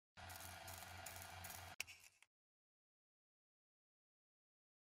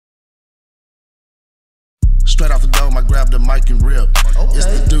Straight off the dome, I grab the mic and rip. It's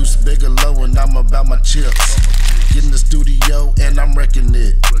the Duece Biggalo and I'm about my chips. Get in the studio and I'm wrecking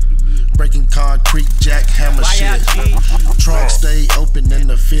it. Breaking concrete, jackhammer shit. Trunk stay open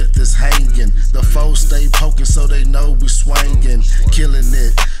and the fifth is hanging. The foes stay poking so they know we swinging. Killing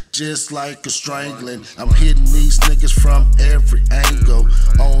it, just like a strangling. I'm hitting these niggas from every angle.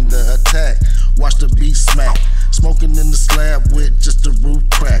 On the attack, watch the beat smack. Smoking in the slab with just the roof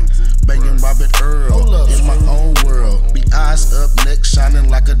crack. Banging Robert Earl in my own world. Be eyes up, neck shining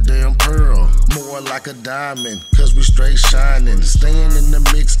like a damn pearl. More like a diamond, cause we straight shining. Staying in the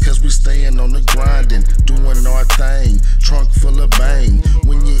mix, cause we staying on the grinding. Doing our thing, trunk full of bang.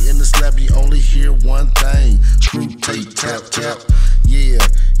 When you're in the slab, you only hear one thing. Screw tape, tap, tap. Yeah,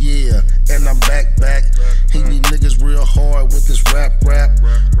 yeah, and I'm back. Hitting you niggas real hard with this rap.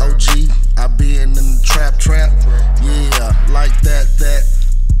 OG, I been in the trap. Yeah, like that.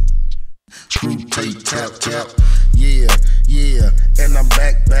 Screw tape, tap. Yeah, and I'm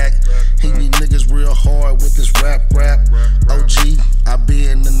back. Hitting you niggas real hard with this rap. OG, I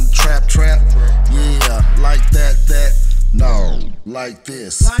been in the trap. Yeah, like that. No, like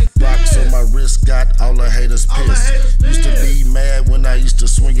this. Rocks on my wrist got all the haters pissed. Used to be mad when I used to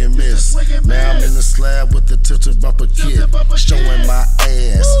swing and miss. Now I'm in the slab with the tilted bumper kit. Showing my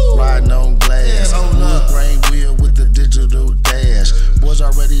ass, riding on glass. Wood grain wheel with the digital dash. Boys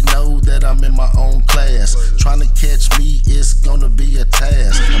already know that I'm in my own class. Trying to catch me, it's gonna be a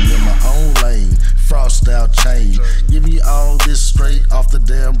task. I'm in my own lane, frost out chain. Give me all this straight off the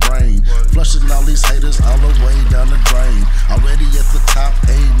damn brain. Flushing all these haters all the way down the drain. Already at the top,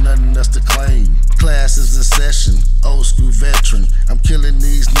 ain't nothing else to claim. Class is in session, old school veteran. I'm killing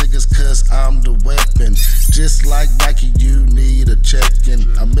these niggas cause I'm the weapon. Just like Nike, you need a check-in.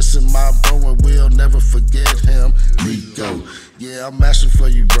 I'm missing my bro and we'll never forget him. Niquo, yeah, I'm mashing for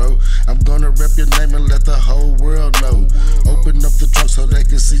you, bro. I'm gonna rep your name and let the whole world know. Open up the trunk so they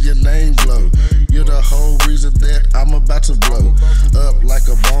can see your name glow. You're the whole reason that I'm about to blow up like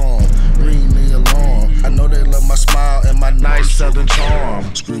a bomb. Ring the alarm. I know they love my smile and my nice southern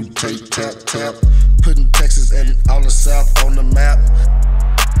charm. Screw tape, tap. Putting Texas and all the South on the map.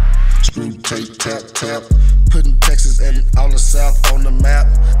 Screw tape, tap. Putting Texas and all the South on the map.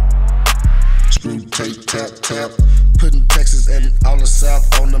 Screw tape, tap. Putting Texas and all the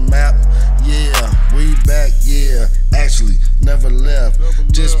South on the map. Yeah, we back, yeah. Actually, never left.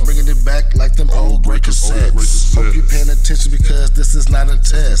 Just bringing it back like them old great cassettes. Hope you're paying attention because this is not a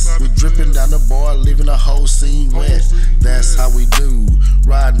test. We dripping down the bar, leaving the whole scene wet. That's how we do.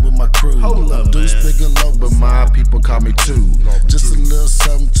 Riding with my crew. I'm Duece Biggalo, but my people call me too. Just a little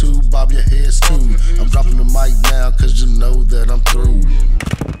something to bob your heads too. I'm dropping the mic now cause you know that I'm through.